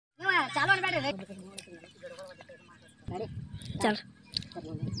चल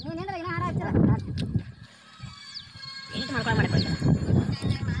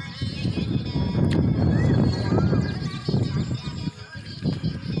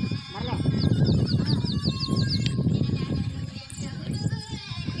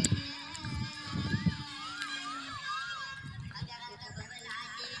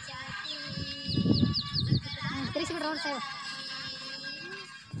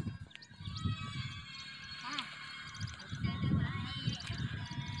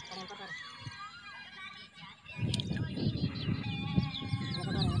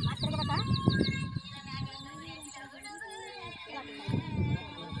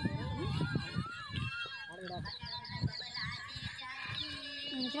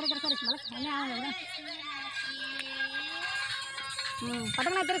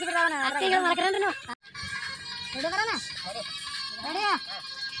पटकन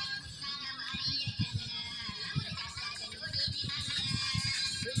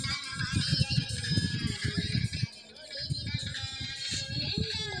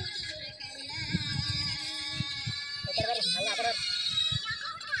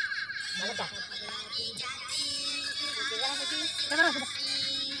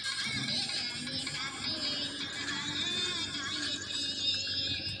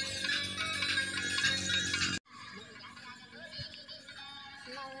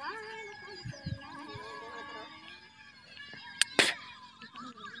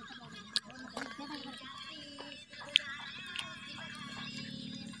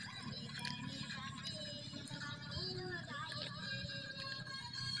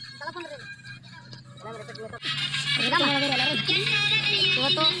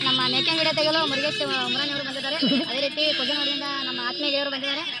ಇವತ್ತು ನಮ್ಮ ಮೇಕಿಂಗ್ ವಿಡಿಯೋ ತೆಗೆಯಲು ಮುರುಗೇಶ್ ಮುರಾನಿಯವರು ಬಂದಿದ್ದಾರೆ. ಅದೇ ರೀತಿ ಕೊಜನೂರಿನಿಂದ ನಮ್ಮ ಆತ್ಮೀಯ ಗೆಳೆಯರು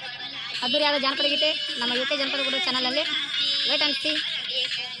ಬಂದಿದ್ದಾರೆ. ಅದ್ದೂರಿಯಾದ ಜಾನಪದ ಗೀತೆ ನಮ್ಮ ಯುಕೆ ಜನಪದ ಗುರು ಚಾನಲಲ್ಲಿ wait and C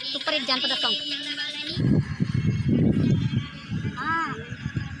super hit ಜಾನಪದ ಸಾಂಗ್.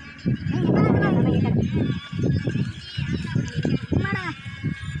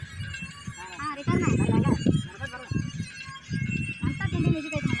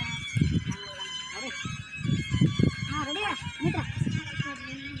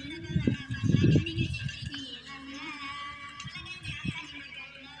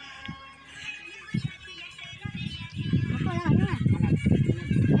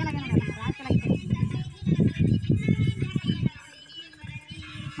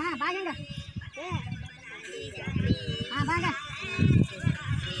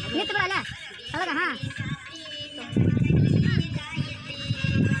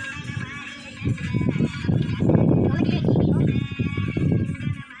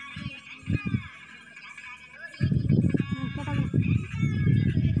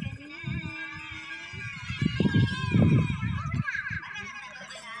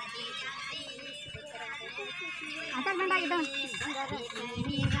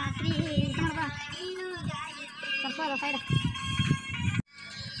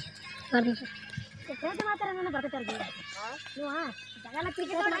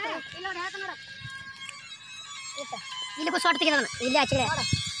 ಇಲ್ಲಿ ಶಾರ್ಟ್ ತೆಗೆದ ಇಲ್ಲಿ ಆಚೆ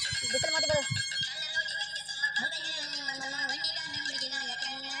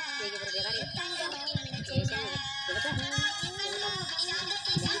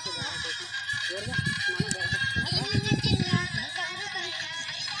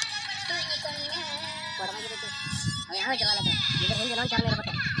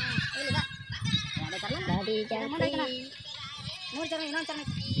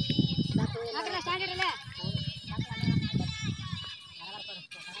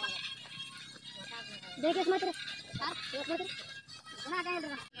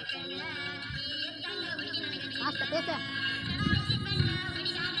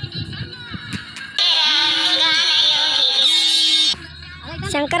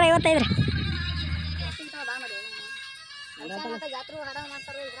ಶಂಕರ 55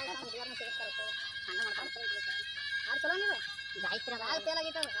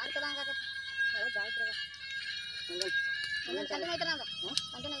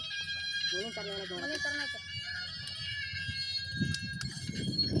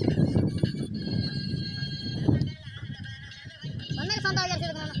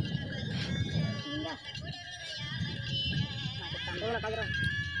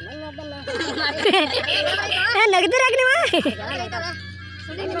 ನಗದಿರಾಗ ನೀವು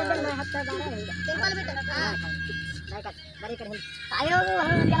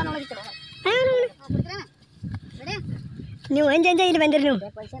ನೀವು ಅಂಜ ಇಲ್ಲಿ ಬಂದಿರಿ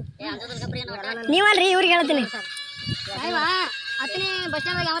ನೀವಲ್ರಿ ಇವ್ರಿಗೆ ಹೇಳ್ತೀನಿ ಹತ್ತನೇ ಬಸ್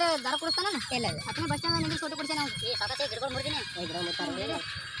ಸ್ಟ್ಯಾಂಡ್ ಯಾವ ದಾರ ಕೊಡಿಸ್ತಾನ ಇಲ್ಲ ಹತ್ತನೇ ಬಸ್ ಸ್ಟ್ಯಾಂಡ್ ನಿಂಗೆ ಫೋಟೋ ಕೊಡ್ತೇನೆ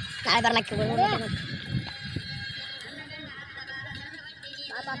ನಾಳೆ ಬರ್ಲಕ್ಕೆ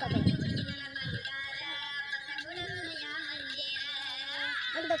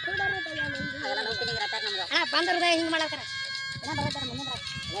ಬಂದ್ರದ ಹಿಂಗೆ ಮಾಡತ್ತಾರ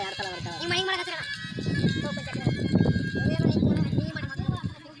ಹಿಂಗೆ ಮಾಡಕತ್ತಾರ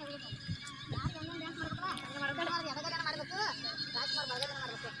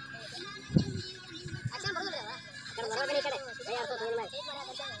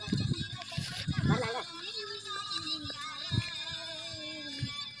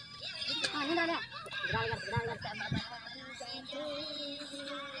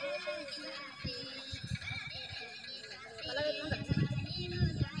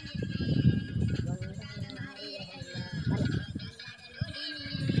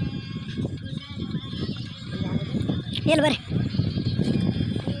ಎಲ್ಲಿ ಬರ್ರಿ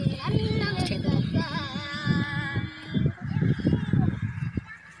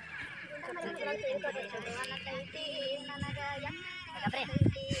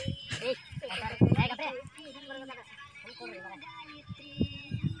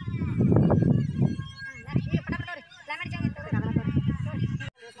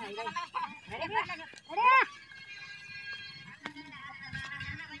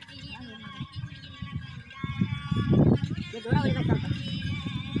ದೂರ ಉಳಿಬೇಕು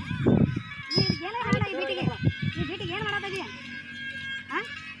ಈ ಬೀಟಿಗೆ ಏನು ಮಾಡತ್ತದಿ ಹಾಂ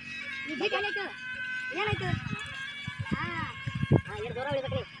ಈ ಬೀಟ್ ಏನಾಯ್ತು ಏನಾಯ್ತು ಹಾಂ ಏನು ದೂರ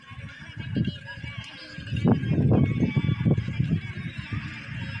ಉಳಿಬೇಕು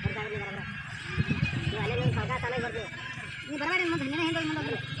ನೀವು ಅಲ್ಲೇ ನೀವು ಸೌಕಾ ತಲೆಗೆ ಬರ್ತೀವಿ ನೀವು ಬರಬೇಡಿ ಮುಂದೆ ನೀನೇ ಹಿಂದೆ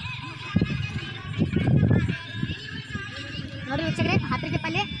ಮುಂದೆ ನೋಡಿ ವೀಕ್ಷಕರೇ ಹತ್ತಿರಕ್ಕೆ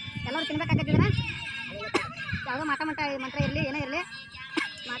ಪಲ್ಯ ಎಲ್ಲರೂ ತಿನ್ಬೇಕಾಗತ್ತಿದ್ರೆ ಯಾವುದೋ ಮಾಟ ಮಂತ್ರ ಇರಲಿ ಏನೇ ಇರಲಿ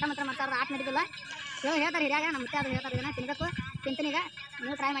ಮಾಟ ಮಂತ್ರ ಮಾಡ್ತಾರ ಆಟ ನಡೀದಿಲ್ಲ ಹೇಳ್ತಾರೆ ಹಿರಿಯಾಗ ನಮ್ಮ ಮುತ್ತೆ ಅದು ಹೇಳ್ತಾರೆ ಇದನ್ನ ತಿನ್ಬೇಕು ತಿಂತೀನಿ ಈಗ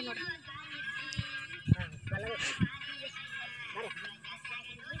ನೀವು ಟ್ರೈ ಮಾಡಿ ನೋಡಿ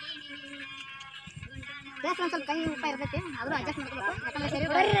ಟೇಸ್ಟ್ ಒಂದು ಸ್ವಲ್ಪ ಕೈ ಉಪ್ಪ ಇರ್ತೈತಿ ಆದರೂ ಅಡ್ಜಸ್ಟ್ ಮಾಡ್ಕೋಬೇಕು ಯಾಕಂದ್ರೆ ಸರಿ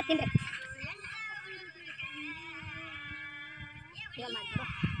ಬರ್ರಿ ತಿನ್ರಿ ಏನು ಮಾಡ್ತಾರೆ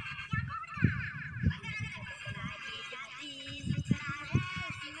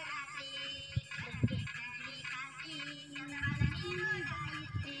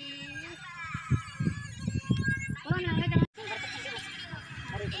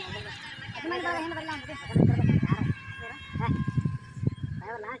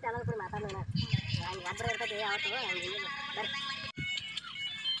ಲಾಸ್ಟ್ ಎಲ್ಲ ಕೂಡ ಮಾತಾಡೋಣ ಒಬ್ಬರು ಇರ್ತದೆ ಯಾವತ್ತು ಬರ್ರಿ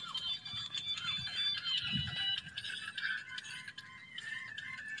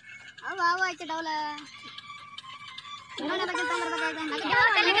ಅವು ಅವು ಆಯ್ತು ಡೌಲ ತುಂಡದ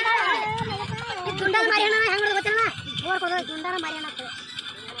ಮಾರಿಯಣ್ಣ ಹೆಂಗೆ ಗೊತ್ತಣ್ಣ ಓಡ್ಕೋದು ತುಂಡನ ಮಾರಿಯಣ್ಣ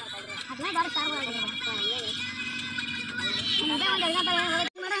ಅದನ್ನ ಬಾರಿ ಸಾರು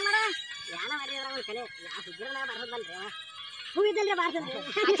ಯಾನ ಮಾಡಿದ್ರ ಕಲೆ ಯಾವ ಸುಗ್ಗಿರನ ಬರೋದು ಬಲ್ರಿ ಹೂ ಇದ್ದಲ್ರಿ ಬಾರ್ಸಲ್ರಿ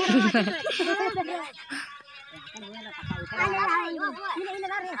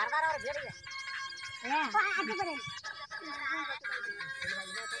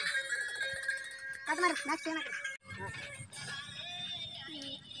ಕಟ್ ಮಾಡಿ ನೆಕ್ಸ್ಟ್ ಏನಾಗ್ರಿ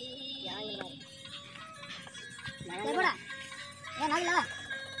ಏನಾಗಿಲ್ಲ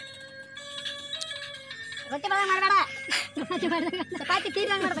ರೊಟ್ಟಿ ಬಾಳ ಮಾಡಬೇಡ ಚಪಾತಿ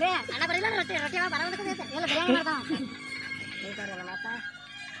ತೀರ್ಗ ಮಾಡ್ರಿ ಅಣ್ಣ ಬರಲಿಲ್ಲ ರೊಟ್ಟಿ ರೊಟ್ಟಿ ಬರೋದಕ್ಕೆ ಎಲ್ಲ ಬಿರಿಯಾನಿ ಮಾಡ್ತಾವ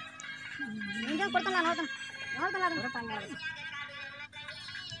ನಿಂಗೆ ಕೊಡ್ತಾನ ನೋಡ್ತಾನ ನೋಡ್ತಾನ ಅದು ಬರುತ್ತಾನೆ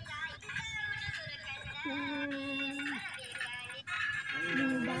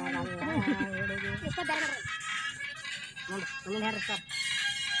ಇಷ್ಟ ಬೇರೆ ನೋಡಿ ಮುಂದಿನ ಹೇಳ್ರಿ ಸರ್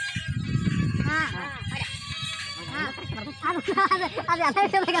ಹಾಂ ಅದು ಎಲ್ಲ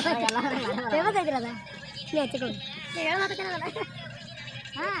ಫೇಮಸ್ ಐತಿರಲ್ಲ ಹೆಚ್ಚಿಕೊಂಡು ಹೇಳೋ ಮಾತಾಡ್ತೀನಲ್ಲ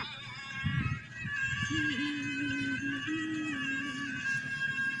ಹಾಂ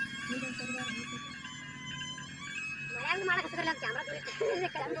ಮನ್ಯಾಗ ಮಾಡಕತ್ತಿರಲ್ಲ ಕ್ಯಾಮ್ರಾ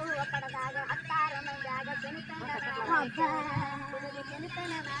ಕಂಡು ಒಪ್ಪಡದಾಗ ಹತ್ತಾರ ಮಂದ್ಯಾಗ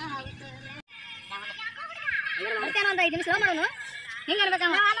ಒಂದು 5 ನಿಮಿಷ ಮಾಡೋನು ಹಿಂಗೆ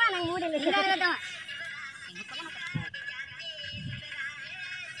ಇರ್ಬೇಕಮ್ಮ ನಂಗೆ ಮೂಡಿಲ್ಲ ಹಿಂಗಾಗಿರತ್ತವ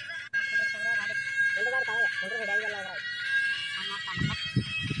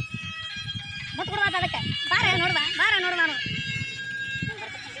ಮತ್ತೆ ಕೊಡ್ಬಾರ್ದು ಅದಕ್ಕೆ ಬಾರ ನೋಡ್ಬಾ ಬಾರ ನೋಡು ನಾನು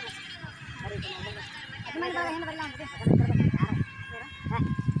ಏನು ಬರಲ್ಲ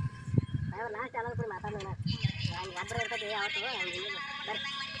ಲಾಸ್ಟ್ ಎಲ್ಲ ಕೂಡ ಮಾತಾಡೋಣ ಒಬ್ಬರು ಇರ್ತದೆ ಯಾವತ್ತು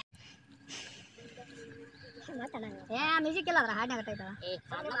ಏ ಮ್ಯೂಸಿಕ್ ಇಲ್ಲ ಅದ್ರ ಹಾಡಿನಾಗ ಟಚ್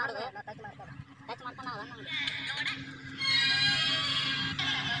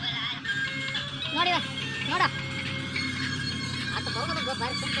ನೋಡಿ ನೋಡ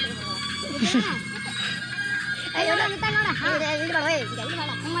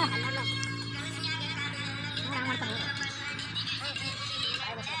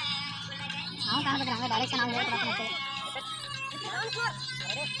ನಾವು ಕಾಣ್ಬೇಕ್ರಿ ಹಂಗೆ ಡೈರೆಕ್ಷನ್ ನಾವು ಹೇಳ್ಕೊಡತ್ತೆ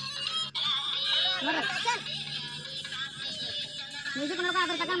ಮ್ಯೂಸಿಕ್ ನೋಡ್ಕೊ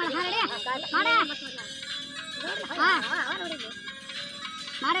ಅದ್ರ ತಕ್ಕ ಮಾಡ ರೆಡಿ ಮಾಡ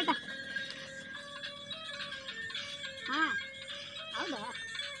ಮಾರೇಟ ಹಾಂ ಹೌದು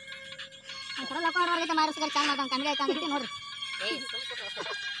ಒಂಥರ ಲಕ್ಕ ಆಡೋರ್ಗೈತೆ ಮಾರಿಸ್ಕೊಂಡು ಚಾನ್ ಮಾಡ್ತಾನೆ ಕಣ್ಗೆ ಆಯ್ತು ನೋಡ್ರಿ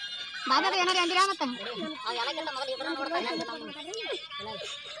ಬಾಬಾಗ ಏನಾರು ಅಂದಿರಾ ಮತ್ತೆ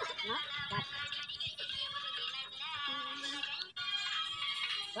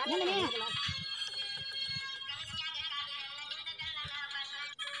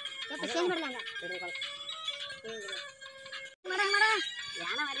ಚೇಂಜ್ ಮಾಡಲ್ಲ ಮಾಡ ಮಾಡ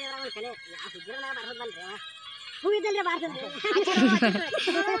ಯಾನ ಮಾಡಿದ್ರ ಕಲೆ ಯಾವ ಸುದ್ದಿರನ ಬರೋದು ಬಲ್ರಿ ಹೂ ಇದ್ದಲ್ರಿ ಬಾರ್ಸಲ್ರಿ